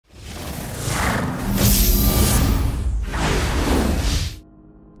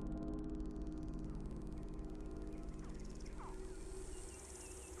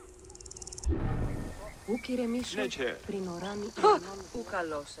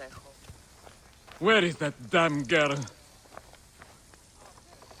Where is that damn girl?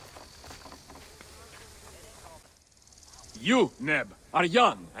 You, Neb, are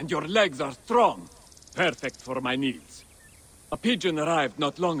young and your legs are strong. Perfect for my needs. A pigeon arrived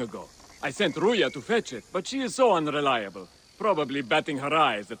not long ago. I sent Ruya to fetch it, but she is so unreliable. Probably batting her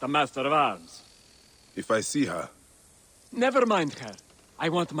eyes at the Master of Arms. If I see her... Never mind her. I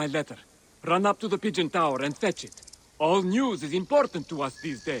want my letter. Run up to the pigeon tower and fetch it. All news is important to us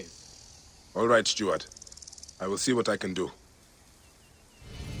these days. All right, Steward. I will see what I can do.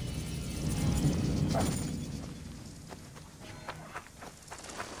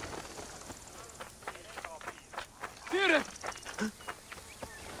 Here!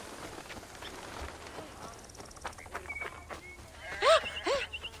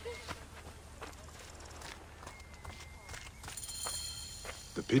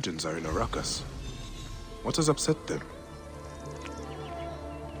 The pigeons are in a ruckus. What has upset them?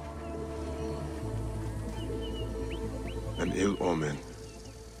 An ill omen.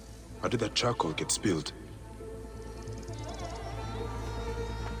 How did that charcoal get spilled?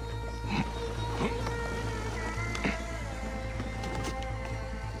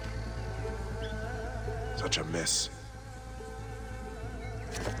 Such a mess.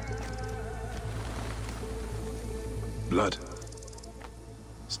 Blood.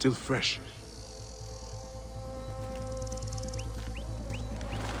 Still fresh.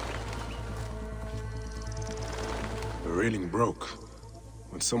 The railing broke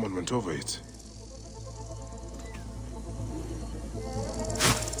when someone went over it.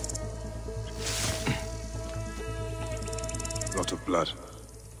 Lot of blood.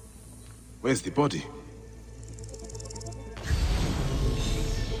 Where's the body?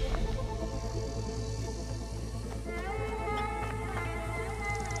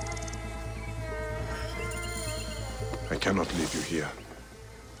 I cannot leave you here.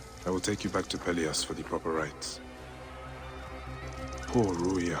 I will take you back to Pelias for the proper rites. Poor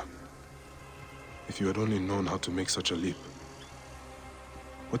Ruya. If you had only known how to make such a leap.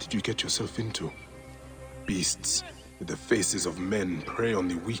 What did you get yourself into? Beasts with the faces of men prey on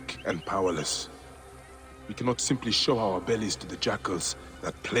the weak and powerless. We cannot simply show our bellies to the jackals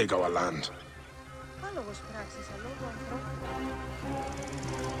that plague our land.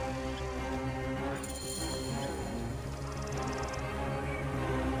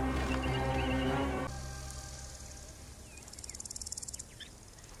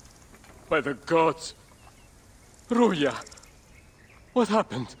 By the gods! Ruya! What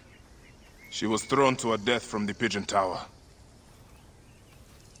happened? She was thrown to her death from the pigeon tower.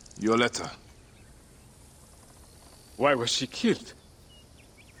 Your letter. Why was she killed?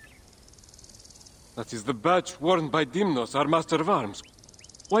 That is the badge worn by Dimnos, our Master of Arms.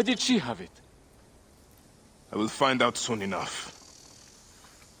 Why did she have it? I will find out soon enough.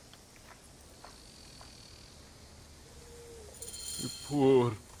 You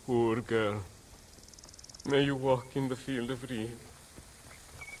poor, poor girl. May you walk in the field of reed.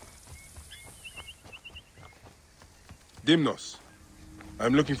 Dimnos,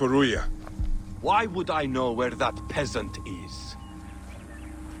 I'm looking for Ruya. Why would I know where that peasant is?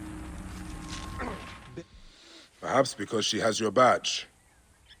 Perhaps because she has your badge.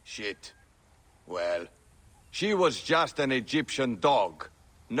 Shit. Well, she was just an Egyptian dog.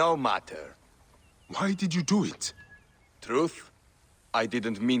 No matter. Why did you do it? Truth? I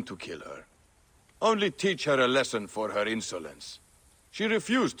didn't mean to kill her. Only teach her a lesson for her insolence. She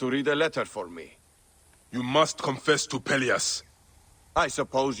refused to read a letter for me. You must confess to Pelias. I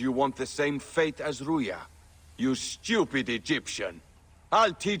suppose you want the same fate as Ruya. You stupid Egyptian.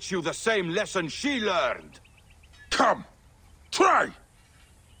 I'll teach you the same lesson she learned. Come! Try!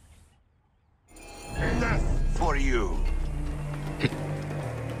 Death for you.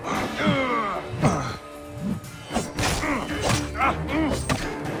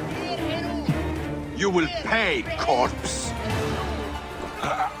 You will pay, corpse.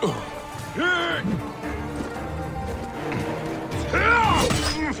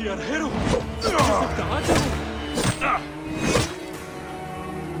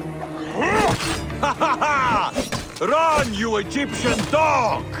 Run, you Egyptian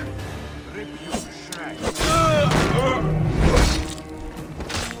dog! Rip you to shreds.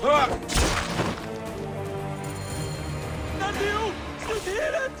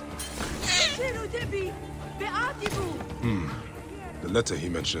 The letter he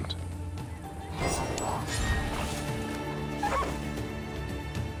mentioned.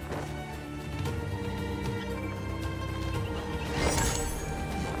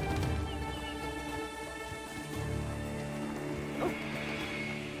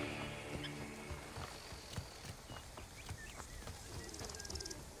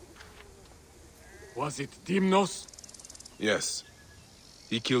 Was it Dimnos? Yes.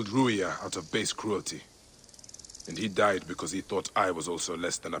 He killed Ruia out of base cruelty. And he died because he thought I was also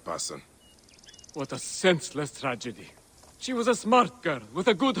less than a person. What a senseless tragedy. She was a smart girl with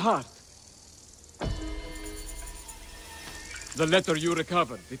a good heart. The letter you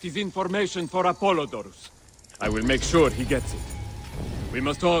recovered, it is information for Apollodorus. I will make sure he gets it. We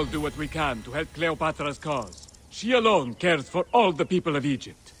must all do what we can to help Cleopatra's cause. She alone cares for all the people of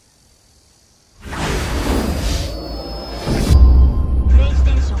Egypt.